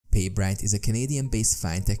Paybright is a Canadian-based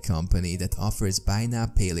fintech company that offers buy now,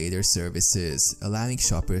 pay later services, allowing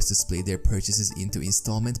shoppers to split their purchases into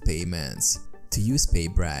installment payments. To use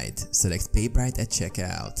Paybright, select Paybright at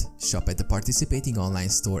checkout, shop at the participating online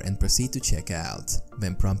store and proceed to checkout.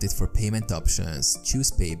 When prompted for payment options,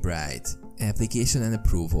 choose Paybright. Application and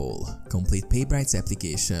approval. Complete Paybright's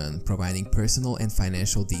application, providing personal and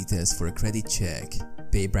financial details for a credit check.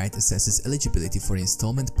 Paybright assesses eligibility for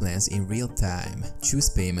installment plans in real time. Choose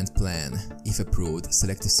payment plan. If approved,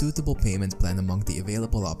 select a suitable payment plan among the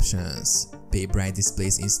available options. Paybright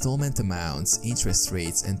displays installment amounts, interest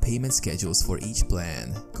rates, and payment schedules for each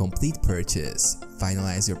plan. Complete purchase.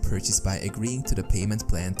 Finalize your purchase by agreeing to the payment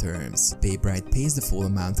plan terms. Paybright pays the full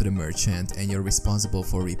amount to the merchant and you're responsible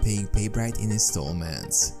for repaying Paybright in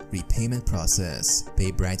installments. Repayment process.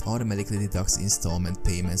 Paybright automatically deducts installment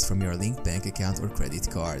payments from your linked bank account or credit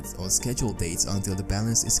card on scheduled dates until the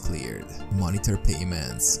balance is cleared. Monitor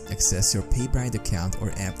payments. Access your Paybright account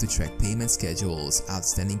or app to track payment schedules,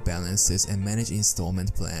 outstanding balances, and manage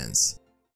installment plans.